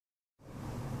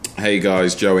Hey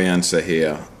guys, Joey Ansah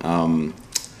here.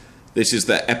 This is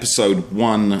the episode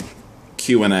 1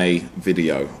 Q&A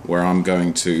video where I'm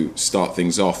going to start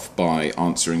things off by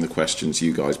answering the questions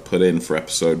you guys put in for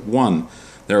episode 1.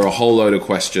 There are a whole load of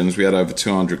questions. We had over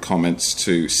 200 comments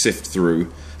to sift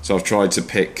through, so I've tried to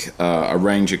pick a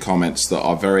range of comments that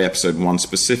are very episode 1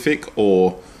 specific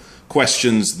or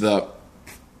questions that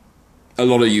a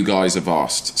lot of you guys have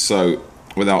asked. So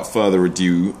without further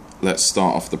ado, let's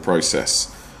start off the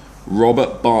process.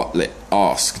 Robert Bartlett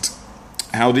asked,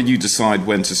 how did you decide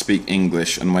when to speak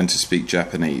English and when to speak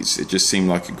Japanese? It just seemed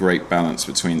like a great balance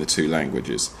between the two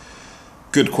languages.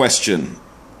 Good question.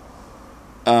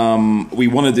 We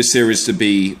wanted this series to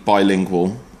be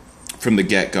bilingual from the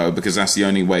get-go because that's the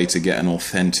only way to get an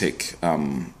authentic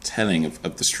telling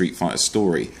of the Street Fighter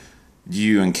story.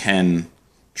 You and Ken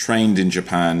trained in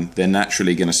Japan, they're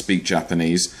naturally going to speak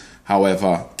Japanese.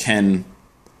 However, Ken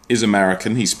is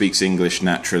American, he speaks English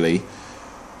naturally.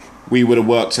 We would have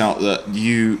worked out that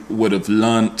you would have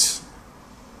learnt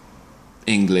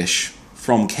English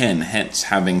from Ken, hence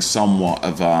having somewhat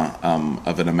of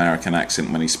an American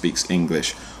accent when he speaks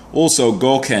English. Also,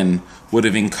 Goken would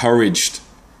have encouraged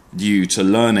you to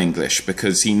learn English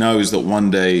because he knows that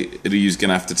one day Ryu's going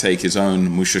to have to take his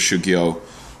own Musha Shugyo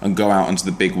and go out into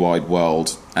the big wide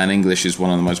world, and English is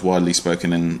one of the most widely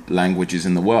spoken languages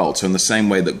in the world. So in the same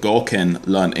way that Goken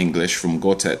learned English from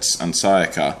Gotetsu and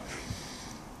Sayaka,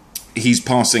 he's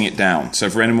passing it down. So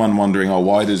for anyone wondering, oh,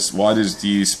 why does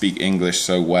you speak English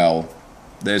so well?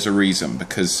 There's a reason,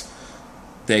 because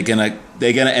they're gonna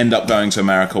end up going to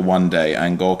America one day,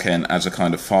 and Goken, as a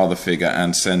kind of father figure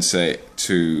and sensei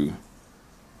to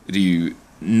Ryu,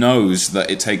 knows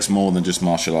that it takes more than just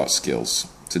martial arts skills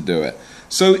to do it.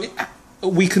 So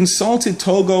we consulted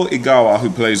Togo Igawa, who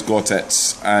plays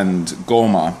Gotetsu, and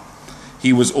Goma.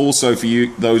 He was also, for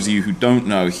you, those of you who don't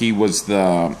know, he was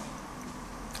the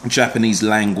Japanese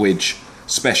language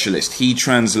specialist. He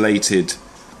translated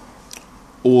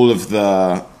all of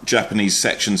the Japanese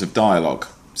sections of dialogue.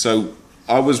 So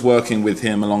I was working with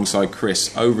him alongside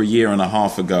Chris over a year and a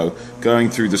half ago, going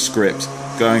through the script,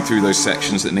 going through those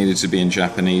sections that needed to be in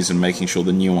Japanese and making sure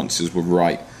the nuances were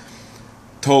right.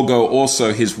 Togo,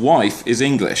 also, his wife is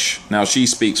English. Now, she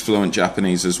speaks fluent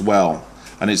Japanese as well.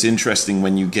 And it's interesting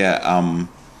when you get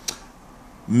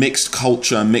mixed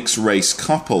culture, mixed race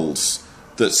couples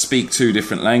that speak two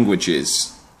different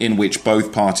languages, in which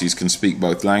both parties can speak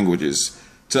both languages,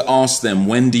 to ask them,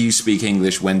 when do you speak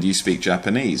English, when do you speak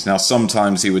Japanese? Now,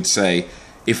 sometimes he would say,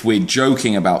 if we're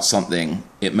joking about something,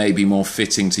 it may be more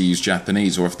fitting to use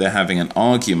Japanese, or if they're having an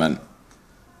argument,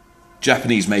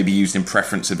 Japanese may be used in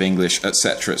preference of English,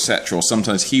 etc., etc. Or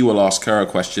sometimes he will ask her a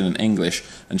question in English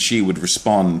and she would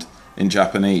respond in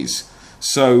Japanese.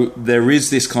 So there is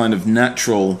this kind of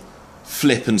natural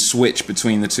flip and switch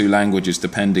between the two languages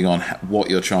depending on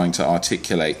what you're trying to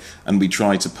articulate. And we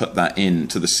try to put that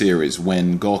into the series.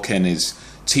 When Goken is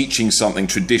teaching something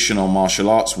traditional martial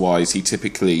arts wise, he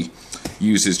typically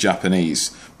uses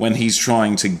Japanese. When he's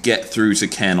trying to get through to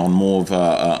Ken on more of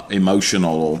a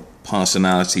emotional or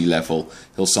personality level,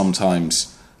 he'll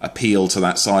sometimes appeal to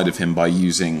that side of him by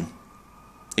using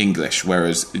English,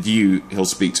 whereas he'll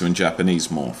speak to in Japanese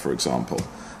more, for example.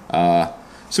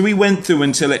 So we went through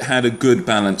until it had a good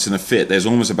balance and a fit. There's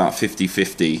almost about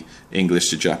 50-50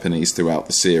 English to Japanese throughout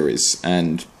the series,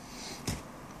 and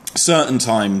certain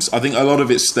times, I think a lot of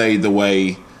it stayed the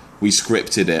way we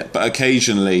scripted it, but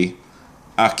occasionally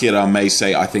Akira may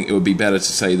say, I think it would be better to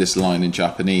say this line in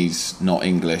Japanese, not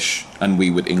English, and we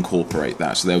would incorporate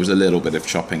that. So there was a little bit of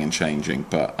chopping and changing,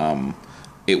 but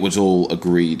it was all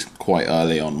agreed quite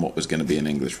early on what was going to be in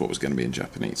English, what was going to be in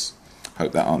Japanese.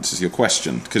 Hope that answers your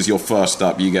question, because you're first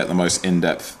up, you get the most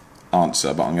in-depth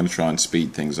answer, but I'm going to try and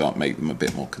speed things up, make them a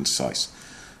bit more concise.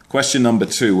 Question number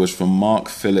 2 was from Mark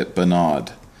Philip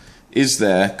Bernard.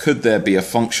 Could there be a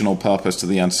functional purpose to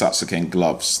the Ansatsuken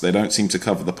gloves? They don't seem to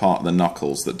cover the part of the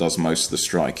knuckles that does most of the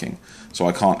striking, so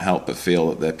I can't help but feel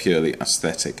that they're purely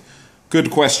aesthetic.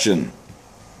 Good question.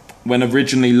 When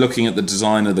originally looking at the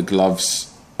design of the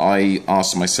gloves, I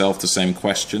asked myself the same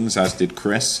questions, as did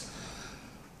Chris.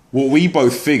 What we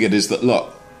both figured is that,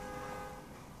 look,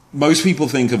 most people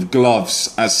think of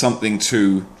gloves as something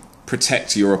to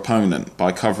protect your opponent.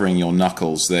 By covering your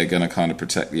knuckles, they're going to kind of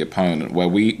protect the opponent. Where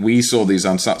we saw these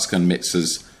Ansatsuken mitts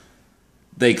as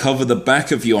they cover the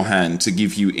back of your hand to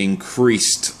give you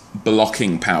increased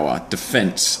blocking power,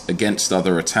 defense against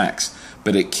other attacks,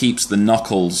 but it keeps the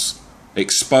knuckles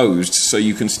exposed so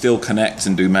you can still connect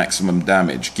and do maximum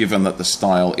damage. Given that the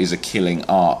style is a killing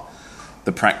art,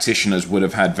 the practitioners would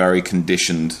have had very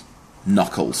conditioned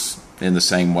knuckles in the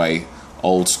same way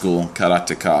old school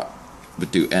karateka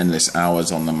would do endless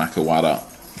hours on the Makawara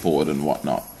board and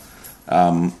whatnot.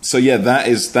 So yeah,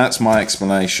 that's my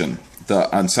explanation. The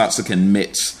Ansatsuken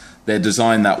mitts, they're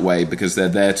designed that way because they're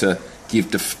there to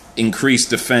give increased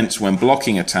defense when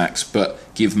blocking attacks, but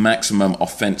give maximum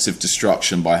offensive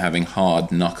destruction by having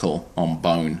hard knuckle on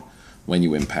bone when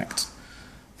you impact.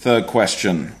 Third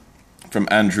question from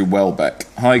Andrew Welbeck.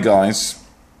 Hi guys.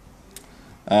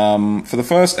 For the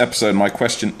first episode, my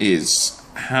question is,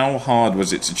 how hard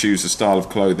was it to choose a style of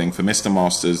clothing for Mr.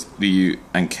 Masters, Ryu,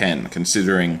 and Ken,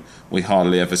 considering we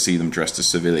hardly ever see them dressed as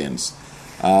civilians?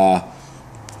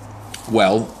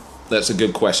 Well, that's a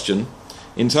good question.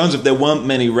 In terms of, there weren't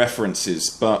many references,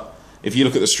 but if you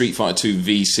look at the Street Fighter II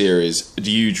V series,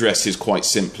 Ryu dresses quite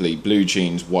simply, blue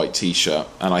jeans, white t-shirt,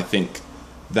 and I think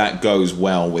that goes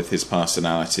well with his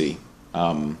personality.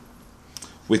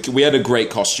 We had a great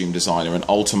costume designer, and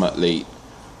ultimately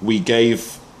we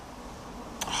gave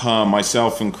her,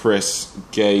 myself and Chris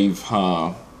gave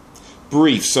her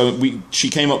briefs. So she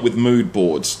came up with mood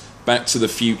boards, Back to the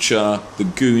Future, The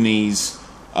Goonies,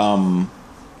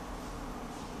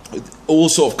 all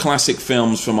sort of classic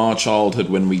films from our childhood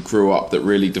when we grew up that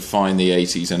really defined the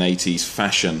 80s and 80s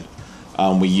fashion.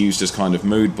 We used as kind of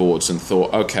mood boards and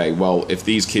thought, okay, well, if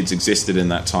these kids existed in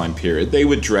that time period, they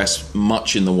would dress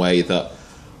much in the way that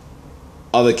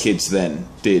other kids then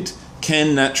did.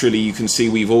 Ken, naturally, you can see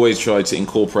we've always tried to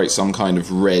incorporate some kind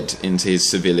of red into his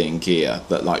civilian gear,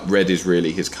 that like red is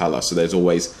really his colour, so there's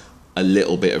always a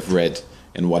little bit of red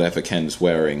in whatever Ken's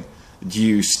wearing.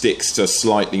 Ryu sticks to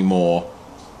slightly more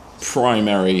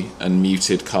primary and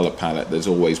muted colour palette. There's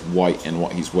always white in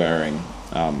what he's wearing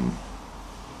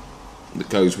that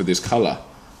goes with his colour.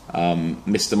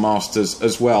 Mr. Masters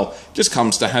as well. Just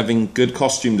comes to having good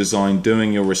costume design,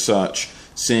 doing your research,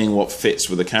 seeing what fits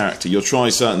with the character. You'll try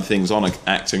certain things on an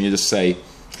actor and you just say,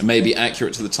 it may be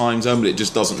accurate to the time zone, but it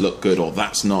just doesn't look good, or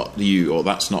that's not you, or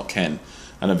that's not Ken.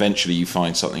 And eventually you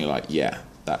find something like, yeah,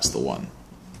 that's the one.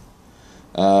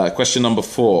 Question number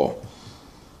 4.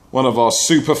 One of our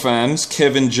super fans,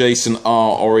 Kevin Jason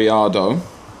R. Oriado.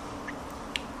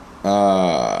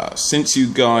 Since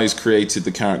you guys created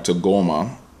the character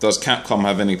Gorma, does Capcom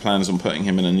have any plans on putting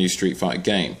him in a new Street Fighter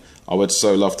game? I would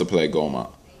so love to play Gorma.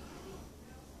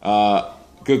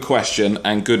 Good question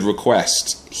and good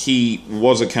request. He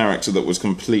was a character that was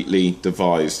completely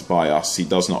devised by us. He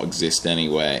does not exist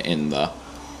anywhere in the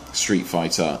Street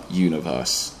Fighter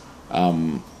universe.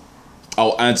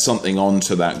 I'll add something on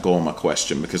to that Gorma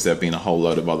question because there have been a whole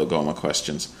load of other Gorma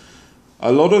questions.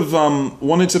 A lot of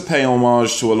wanted to pay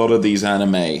homage to a lot of these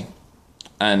anime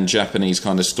and Japanese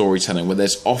kind of storytelling where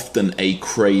there's often a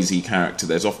crazy character,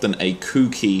 there's often a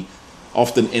kooky,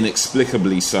 often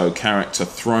inexplicably so, character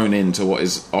thrown into what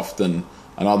is often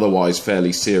an otherwise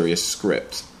fairly serious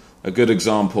script. A good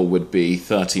example would be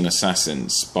 13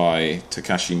 Assassins by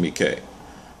Takashi Miike.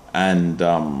 And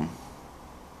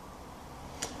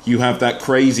you have that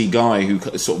crazy guy who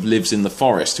sort of lives in the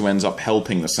forest who ends up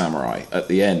helping the samurai at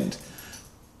the end.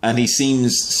 And he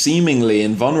seems seemingly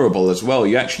invulnerable as well.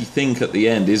 You actually think at the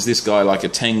end, is this guy like a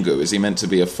Tengu? Is he meant to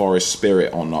be a forest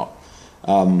spirit or not?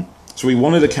 So we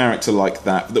wanted a character like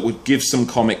that that would give some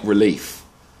comic relief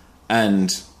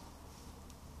and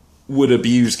would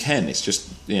abuse Ken. It's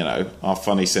just, you know, our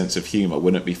funny sense of humour.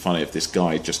 Wouldn't it be funny if this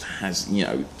guy just has, you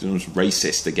know, was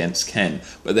racist against Ken?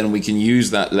 But then we can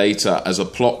use that later as a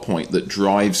plot point that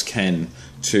drives Ken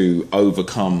to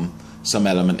overcome some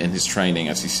element in his training,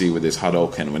 as you see with his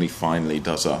Hadouken when he finally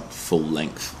does a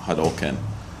full-length Hadouken.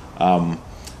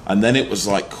 And then it was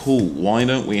like, cool, why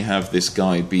don't we have this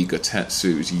guy be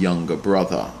Gotetsu's younger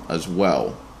brother as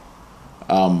well?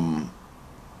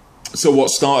 So what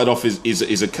started off is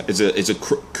a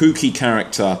kooky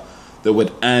character that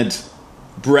would add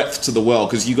breadth to the world,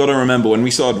 because you got to remember when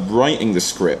we started writing the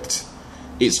script,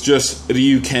 it's just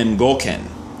Ryuken Goken,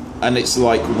 and it's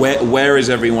like where is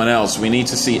everyone else? We need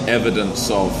to see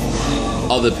evidence of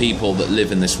other people that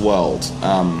live in this world.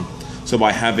 So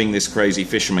by having this crazy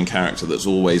fisherman character that's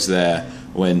always there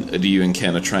when Ryu and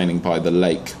Ken are training by the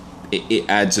lake, it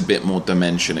adds a bit more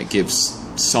dimension. It gives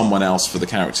someone else for the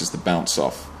characters to bounce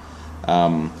off.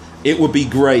 It would be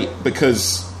great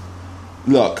because,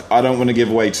 look, I don't want to give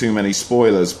away too many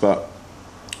spoilers, but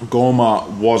Gorma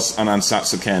was an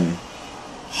Ansatsuken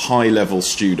high-level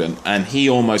student, and he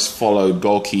almost followed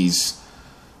Goki's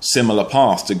similar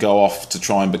path to go off to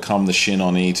try and become the Shin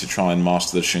Oni, to try and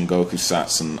master the Shingoku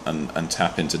Sats and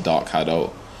tap into Dark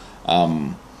Hado.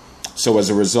 So as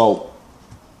a result,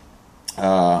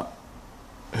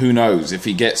 who knows, if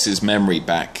he gets his memory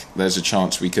back, there's a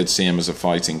chance we could see him as a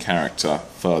fighting character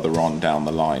further on down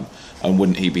the line. And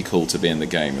wouldn't he be cool to be in the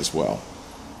game as well?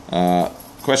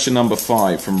 Question number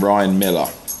 5 from Ryan Miller.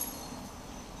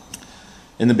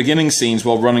 In the beginning scenes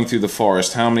while running through the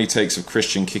forest, how many takes of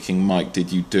Christian kicking Mike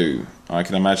did you do? I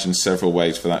can imagine several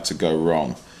ways for that to go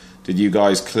wrong. Did you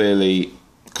guys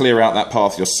clear out that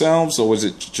path yourselves, or was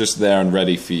it just there and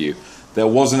ready for you? There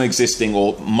was an existing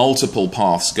or multiple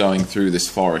paths going through this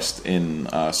forest in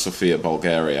Sofia,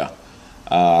 Bulgaria.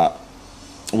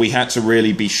 We had to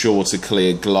really be sure to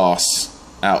clear glass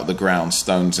out of the ground,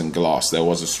 stones and glass. There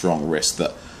was a strong risk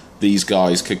that these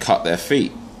guys could cut their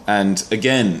feet. And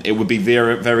again, it would be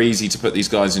very, very easy to put these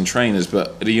guys in trainers,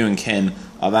 but Ryu and Ken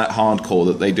are that hardcore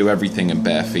that they do everything in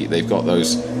bare feet. They've got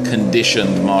those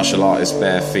conditioned martial artist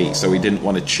bare feet, so we didn't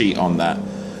want to cheat on that.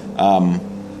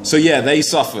 So yeah, they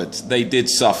suffered. They did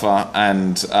suffer,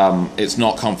 and it's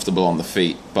not comfortable on the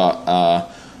feet, but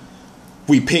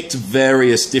we picked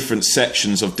various different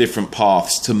sections of different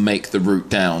paths to make the route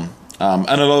down.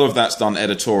 And a lot of that's done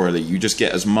editorially. You just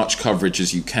get as much coverage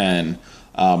as you can,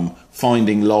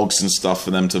 finding logs and stuff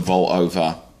for them to vault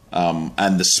over,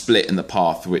 and the split in the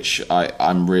path, which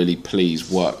I'm really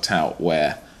pleased worked out,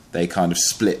 where they kind of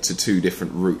split to 2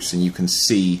 different routes, and you can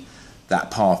see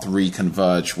that path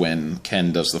reconverge when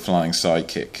Ken does the flying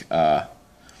sidekick.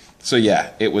 So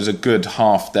yeah, it was a good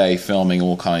half day filming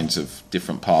all kinds of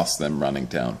different paths, them running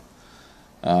down.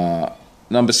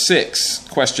 Number 6,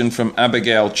 question from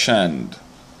Abigail Chand.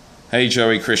 Hey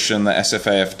Joey, Christian, the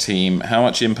SFAF team, how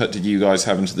much input did you guys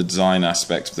have into the design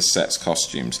aspect of the sets,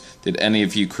 costumes? Did any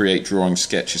of you create drawing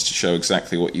sketches to show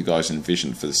exactly what you guys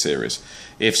envisioned for the series?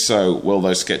 If so, will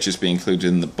those sketches be included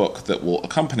in the book that will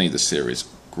accompany the series?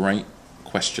 Great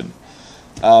question.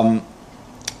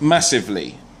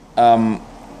 Massively.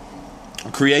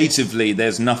 Creatively,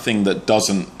 there's nothing that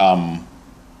doesn't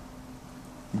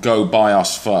go by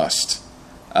us first.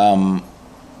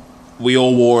 We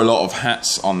all wore a lot of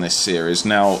hats on this series.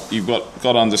 Now, you've got to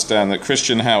understand that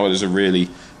Christian Howard is a really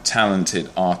talented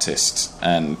artist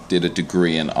and did a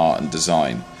degree in art and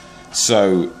design.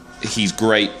 So he's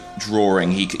great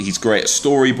drawing, he's great at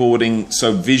storyboarding,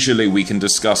 so visually we can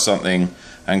discuss something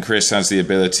and Chris has the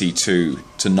ability to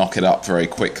knock it up very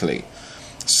quickly.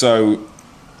 So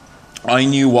I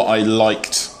knew what I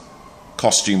liked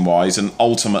costume-wise, and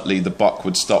ultimately the buck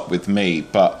would stop with me,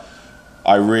 but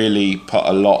I really put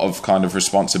a lot of kind of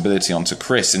responsibility onto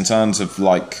Chris in terms of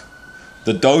like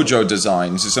the dojo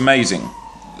designs. It's amazing.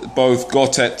 Both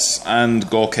Gotet's and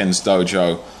Gorken's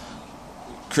dojo,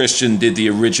 Christian did the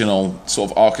original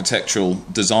sort of architectural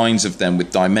designs of them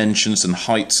with dimensions and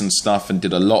heights and stuff, and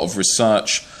did a lot of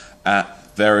research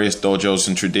at various dojos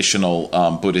and traditional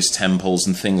Buddhist temples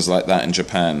and things like that in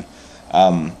Japan.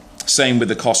 Same with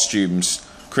the costumes.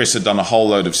 Chris had done a whole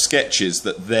load of sketches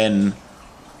that then,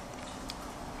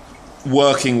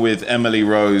 working with Emily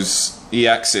Rose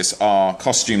Eaxis, our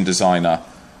costume designer,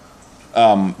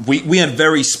 we had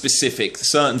very specific,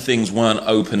 certain things weren't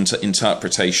open to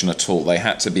interpretation at all. They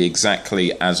had to be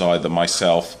exactly as either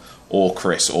myself or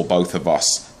Chris or both of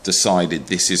us decided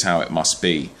this is how it must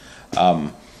be.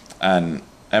 And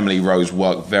Emily Rose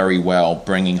worked very well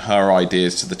bringing her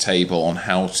ideas to the table on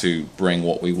how to bring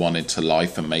what we wanted to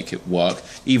life and make it work.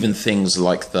 Even things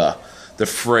like the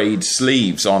frayed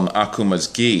sleeves on Akuma's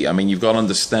gi. I mean, you've got to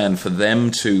understand, for them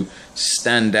to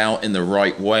stand out in the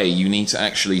right way, you need to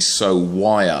actually sew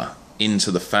wire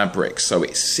into the fabric so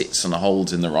it sits and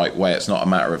holds in the right way. It's not a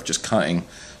matter of just cutting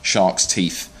shark's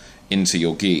teeth into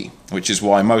your gi, which is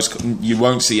why you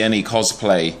won't see any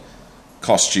cosplay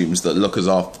costumes that look as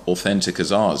authentic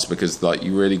as ours, because like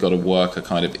you really got to work a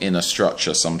kind of inner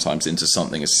structure sometimes into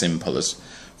something as simple as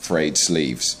frayed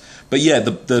sleeves. But yeah,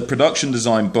 the production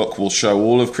design book will show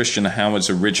all of Christian Howard's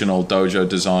original dojo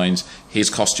designs, his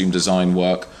costume design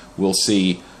work. We'll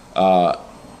see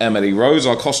Emily Rose,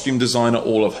 our costume designer,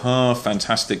 all of her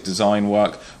fantastic design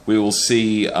work. We will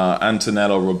see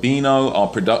Antonello Rubino, our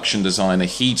production designer.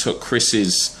 He took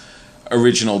Chris's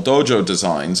original dojo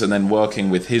designs and then, working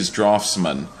with his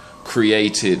draftsman,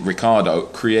 Ricardo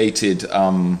created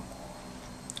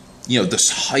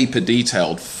this hyper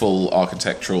detailed full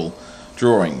architectural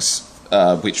drawings,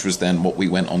 which was then what we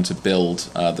went on to build.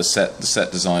 The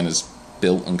set designers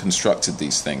built and constructed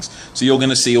these things. So you're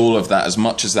going to see all of that, as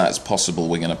much as that as possible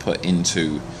we're going to put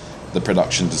into the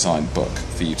production design book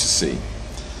for you to see.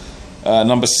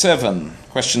 Number 7,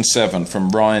 question 7 from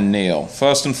Ryan Neal.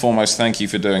 First and foremost, thank you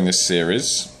for doing this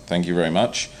series. Thank you very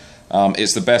much.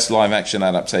 It's the best live action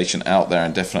adaptation out there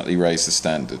and definitely raised the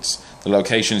standards. The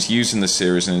locations used in the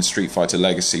series and in Street Fighter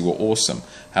Legacy were awesome.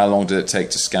 How long did it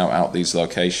take to scout out these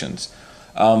locations?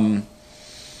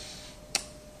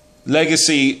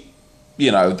 Legacy,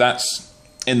 that's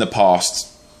in the past.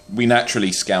 we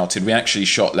naturally scouted. We actually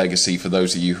shot Legacy, for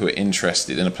those of you who are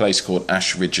interested, in a place called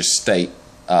Ashridge Estate,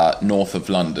 north of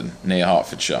London, near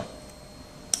Hertfordshire.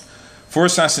 For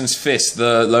Assassin's Fist,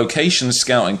 the location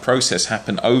scouting process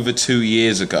happened over 2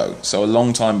 years ago. So a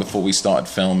long time before we started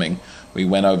filming, we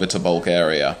went over to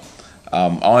Bulgaria.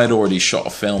 I had already shot a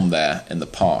film there in the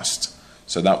past,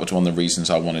 so that was one of the reasons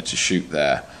I wanted to shoot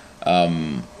there.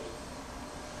 And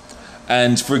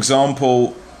for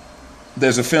example,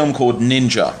 there's a film called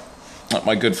Ninja that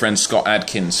my good friend Scott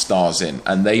Adkins stars in,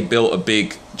 and they built a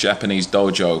big Japanese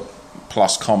dojo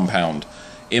plus compound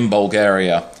in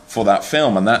Bulgaria for that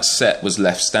film, and that set was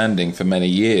left standing for many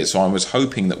years. So I was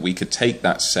hoping that we could take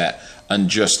that set and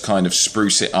just kind of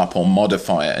spruce it up or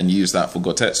modify it and use that for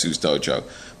Gotetsu's dojo.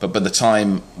 But by the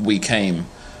time we came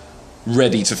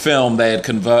ready to film, they had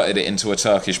converted it into a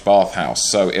Turkish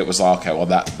bathhouse. So it was like, okay, well,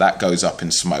 that goes up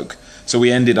in smoke. So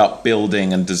we ended up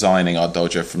building and designing our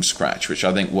dojo from scratch, which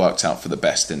I think worked out for the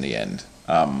best in the end.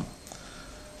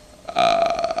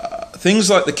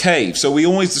 Things like the cave. So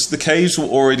the caves were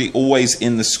always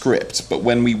in the script, but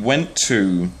when we went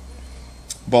to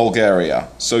Bulgaria,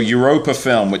 so Europa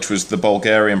Film, which was the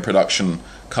Bulgarian production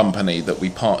company that we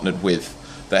partnered with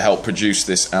that helped produce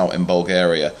this out in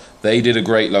Bulgaria, they did a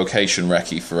great location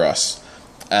recce for us,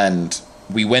 and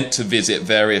we went to visit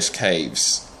various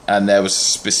caves, and there was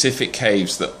specific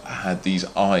caves that had these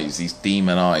eyes, these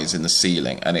demon eyes in the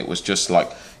ceiling, and it was just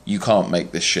like, you can't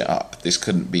make this shit up. This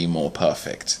couldn't be more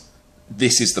perfect.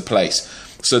 This is the place.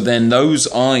 So then those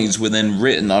eyes were then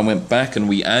written. I went back and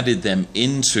we added them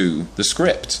into the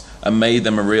script and made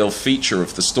them a real feature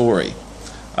of the story.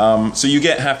 So you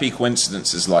get happy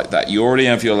coincidences like that. You already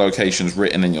have your locations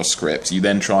written in your script. You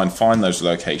then try and find those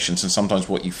locations, and sometimes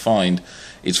what you find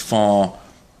is far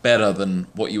better than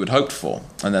what you had hoped for,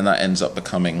 and then that ends up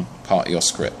becoming part of your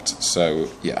script. So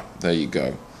yeah, there you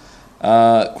go.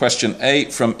 Question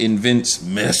 8 from Invince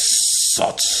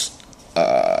Missots.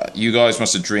 You guys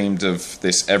must have dreamed of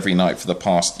this every night for the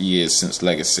past years since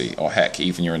Legacy, or heck,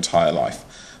 even your entire life.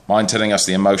 Mind telling us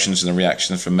the emotions and the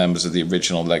reactions from members of the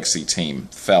original Legacy team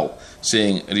felt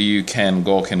seeing Ryu, Ken,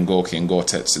 Gorkin, Gorky, and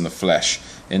Gortets in the flesh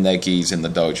in their gis in the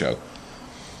dojo?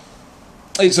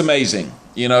 It's amazing.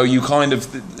 You know, you kind of...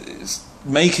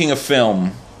 making a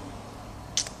film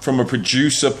from a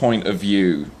producer point of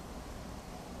view,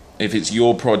 if it's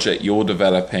your project you're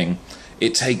developing,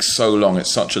 it takes so long.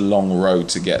 It's such a long road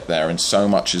to get there, and so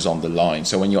much is on the line.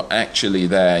 So when you're actually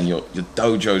there and your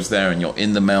dojo's there and you're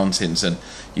in the mountains and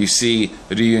you see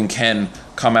Ryu and Ken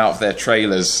come out of their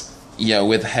trailers, you know,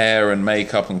 with hair and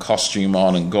makeup and costume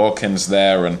on, and Gorkin's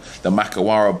there and the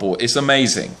Makawara board, it's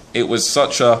amazing. It was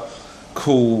such a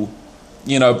cool,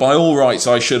 you know, by all rights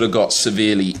I should have got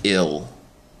severely ill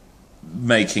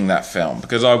making that film,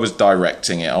 because I was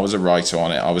directing it, I was a writer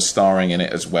on it, I was starring in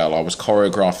it as well, I was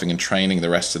choreographing and training the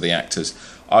rest of the actors.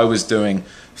 I was doing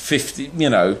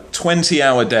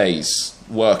 20-hour days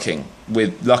working,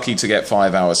 with lucky to get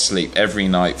 5 hours sleep every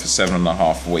night for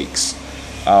 7.5 weeks.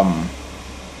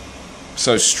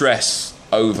 So stress,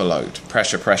 overload,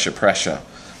 pressure.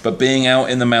 But being out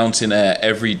in the mountain air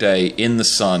every day in the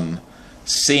sun,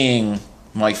 seeing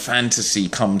my fantasy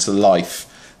come to life,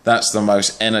 that's the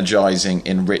most energizing,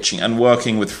 enriching, and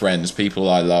working with friends, people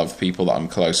I love, people that I'm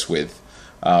close with.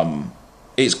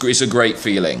 It's a great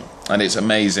feeling, and it's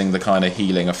amazing the kind of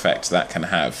healing effect that can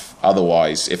have.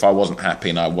 Otherwise, if I wasn't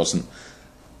happy and I wasn't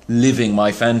living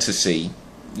my fantasy,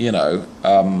 you know,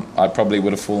 I probably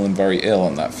would have fallen very ill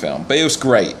on that film. But it was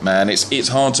great, man. It's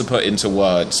hard to put into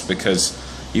words, because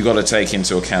you got to take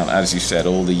into account, as you said,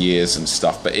 all the years and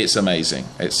stuff. But it's amazing.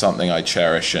 It's something I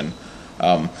cherish, and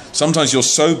sometimes you're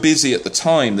so busy at the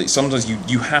time that sometimes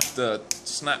you have to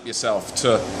snap yourself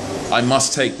to, I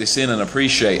must take this in and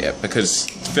appreciate it, because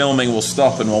filming will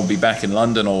stop and we'll be back in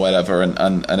London or whatever,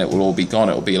 and it will all be gone.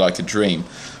 It will be like a dream.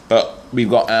 But we've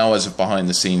got hours of behind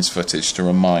the scenes footage to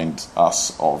remind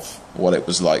us of what it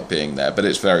was like being there. But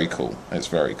it's very cool. It's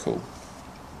very cool.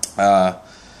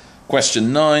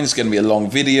 Question 9 is going to be a long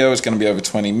video. It's going to be over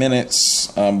 20 minutes.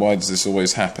 Why does this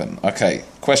always happen? Okay,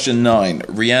 question 9.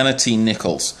 Reality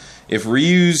Nichols. If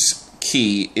Ryu's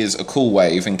ki is a cool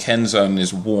wave and Ken's zone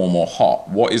is warm or hot,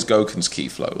 what is Goken's ki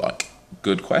flow like?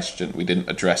 Good question. We didn't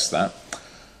address that.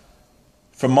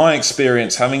 From my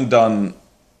experience, having done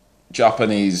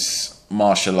Japanese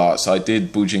martial arts, I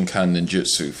did Bujinkan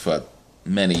Ninjutsu for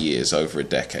many years, over a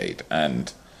decade,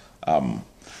 and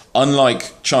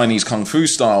unlike Chinese Kung Fu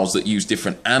styles that use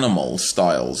different animal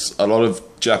styles, a lot of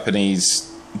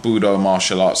Japanese Budo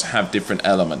martial arts have different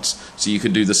elements. So you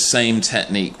could do the same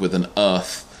technique with an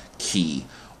earth ki,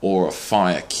 or a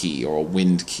fire ki, or a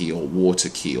wind ki, or water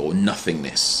ki, or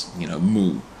nothingness, you know,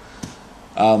 mu.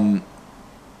 I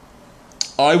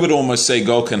would almost say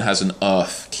Gokhan has an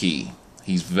earth key.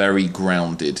 He's very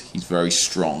grounded, he's very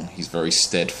strong, he's very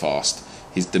steadfast.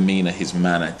 His demeanor, his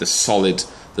manner, the solid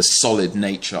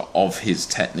nature of his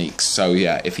techniques. So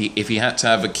yeah, if he had to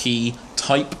have a key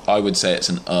type, I would say it's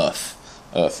an earth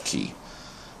key.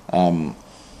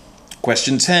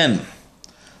 Question 10.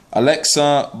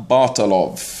 Alexa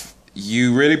Bartolov,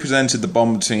 you really presented the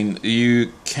bond between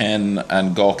you, Ken,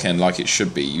 and Gokhan like it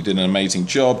should be. You did an amazing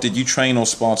job. Did you train or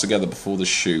spar together before the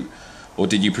shoot? Or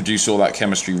did you produce all that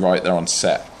chemistry right there on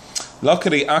set?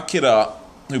 Luckily, Akira,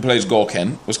 who plays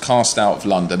Gokhan, was cast out of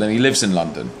London, and he lives in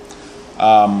London.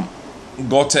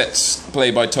 Gotets,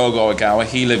 played by Togo Ogawa,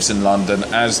 he lives in London,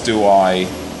 as do I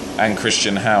and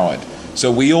Christian Howard.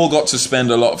 So we all got to spend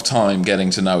a lot of time getting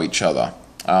to know each other.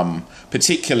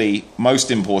 Particularly, most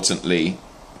importantly,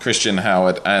 Christian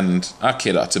Howard and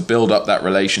Akira, to build up that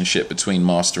relationship between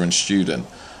master and student.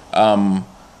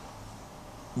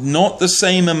 Not the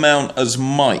same amount as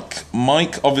Mike.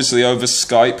 Mike, obviously, over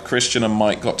Skype. Christian and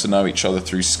Mike got to know each other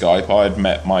through Skype. I had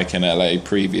met Mike in LA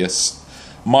previous.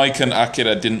 Mike and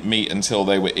Akira didn't meet until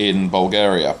they were in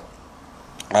Bulgaria.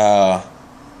 But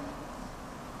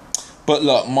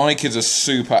look, Mike is a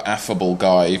super affable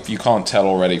guy. If you can't tell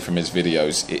already from his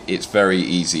videos, it's very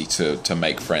easy to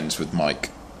make friends with Mike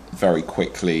very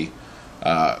quickly.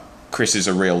 Chris is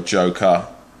a real joker.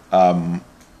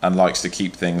 And likes to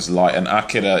keep things light. And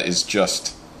Akira is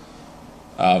just...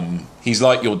 he's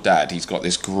like your dad. He's got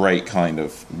this great kind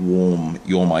of warm,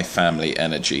 you're my family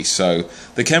energy. So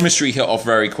the chemistry hit off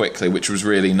very quickly, which was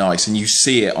really nice. And you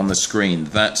see it on the screen.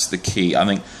 That's the key. I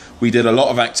think we did a lot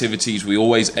of activities. We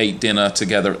always ate dinner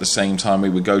together at the same time.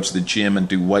 We would go to the gym and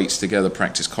do weights together,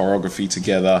 practice choreography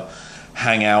together,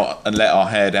 hang out and let our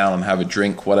hair down and have a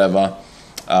drink, whatever,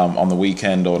 on the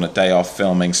weekend or on a day off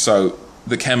filming. So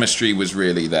the chemistry was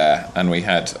really there, and we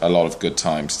had a lot of good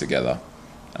times together.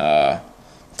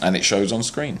 And it shows on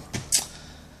screen.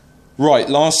 Right,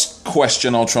 last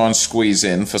question I'll try and squeeze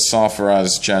in for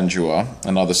Sarfaraz Janjua,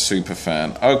 another super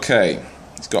fan. Okay,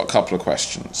 he's got a couple of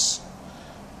questions.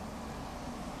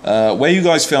 Where you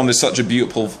guys filmed is such a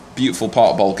beautiful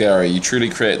part of Bulgaria. You truly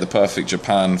created the perfect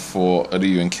Japan for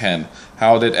Ryu and Ken.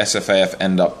 How did SFAF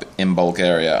end up in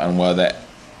Bulgaria, and were there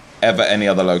ever any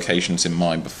other locations in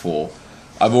mind before?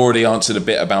 I've already answered a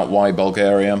bit about why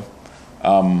Bulgaria.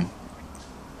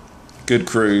 Good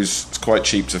crews, it's quite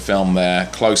cheap to film there,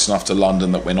 close enough to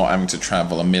London that we're not having to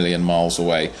travel a million miles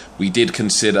away. We did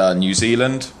consider New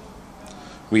Zealand.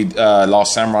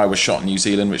 Last Samurai was shot in New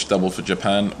Zealand, which doubled for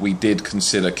Japan. We did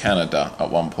consider Canada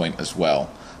at one point as well,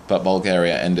 but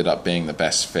Bulgaria ended up being the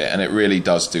best fit, and it really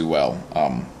does do well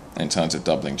in terms of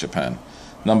doubling Japan.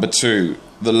 Number 2,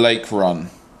 the lake run.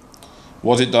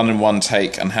 Was it done in one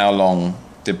take, and how long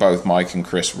did both Mike and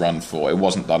Chris run for? It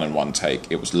wasn't done in one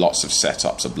take. It was lots of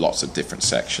setups of lots of different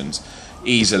sections.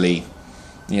 Easily,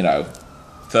 you know,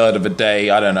 third of a day,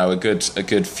 I don't know, a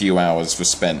good few hours were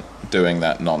spent doing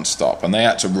that non-stop. And they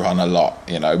had to run a lot,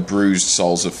 you know, bruised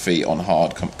soles of feet on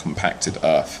hard, compacted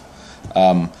earth.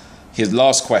 His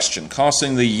last question.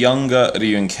 Casting the younger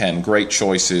Ryu and Ken, great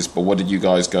choices, but what did you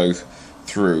guys go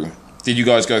through? Did you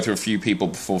guys go through a few people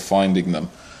before finding them?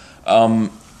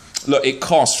 Look, it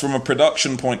costs, from a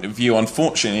production point of view,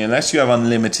 unfortunately, unless you have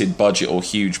unlimited budget or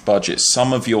huge budgets,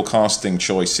 some of your casting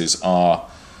choices are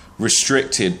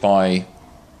restricted by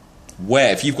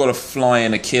where. If you've got to fly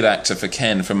in a kid actor for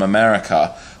Ken from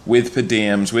America, with per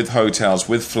diems, with hotels,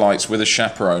 with flights, with a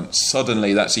chaperone,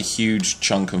 suddenly that's a huge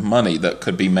chunk of money that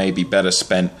could be maybe better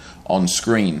spent on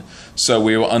screen. So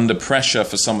we were under pressure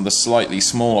for some of the slightly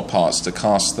smaller parts to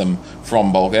cast them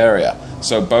from Bulgaria.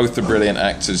 So both the brilliant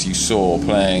actors you saw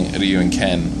playing Ryu and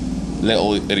Ken,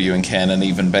 little Ryu and Ken, and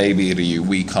even baby Ryu,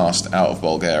 we cast out of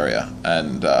Bulgaria.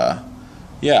 And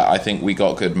yeah, I think we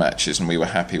got good matches and we were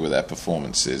happy with their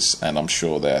performances, and I'm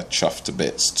sure they're chuffed to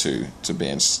bits to be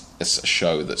in a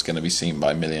show that's going to be seen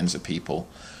by millions of people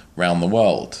around the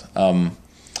world.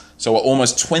 So at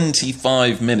almost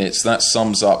 25 minutes, that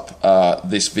sums up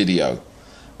this video.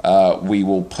 We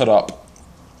will put up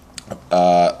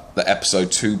the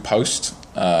episode 2 post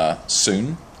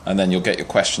soon, and then you'll get your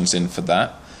questions in for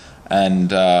that.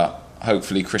 And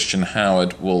hopefully Christian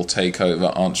Howard will take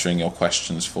over answering your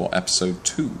questions for episode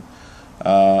 2.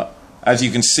 As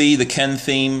you can see, the Ken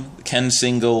theme, the Ken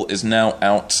single, is now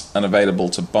out and available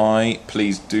to buy.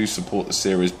 Please do support the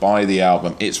series, buy the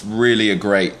album. It's really a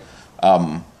great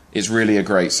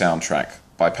soundtrack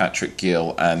by Patrick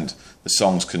Gill, and the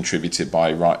songs contributed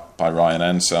by Ryan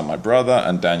Ansah, my brother,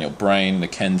 and Daniel Brain. The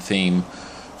Ken theme,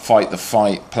 Fight the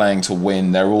Fight, Playing to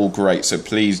Win, they're all great, so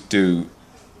please do.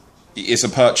 It's a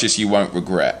purchase you won't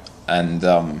regret, And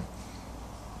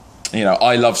you know,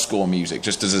 I love score music.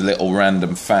 Just as a little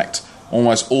random fact,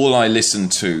 almost all I listen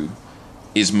to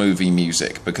is movie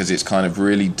music, because it's kind of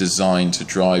really designed to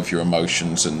drive your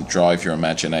emotions and drive your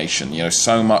imagination. You know,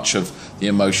 so much of the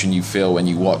emotion you feel when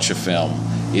you watch a film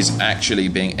is actually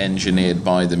being engineered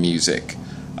by the music.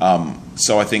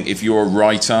 So I think if you're a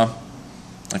writer,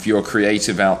 if you're a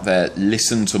creative out there,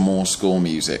 listen to more score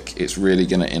music. It's really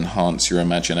going to enhance your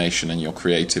imagination and your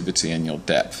creativity and your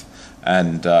depth.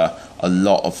 And a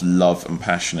lot of love and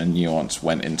passion and nuance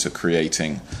went into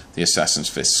creating the Assassin's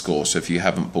Fist score. So if you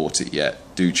haven't bought it yet,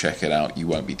 do check it out. You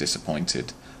won't be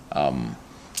disappointed. And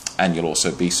you'll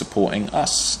also be supporting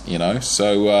us, you know.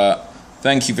 So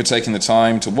thank you for taking the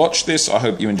time to watch this. I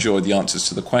hope you enjoyed the answers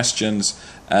to the questions.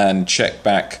 And check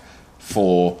back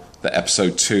for the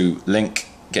episode 2 link.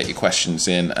 Get your questions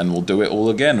in and we'll do it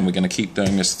all again. And we're going to keep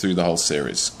doing this through the whole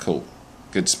series. Cool.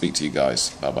 Good to speak to you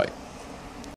guys. Bye-bye.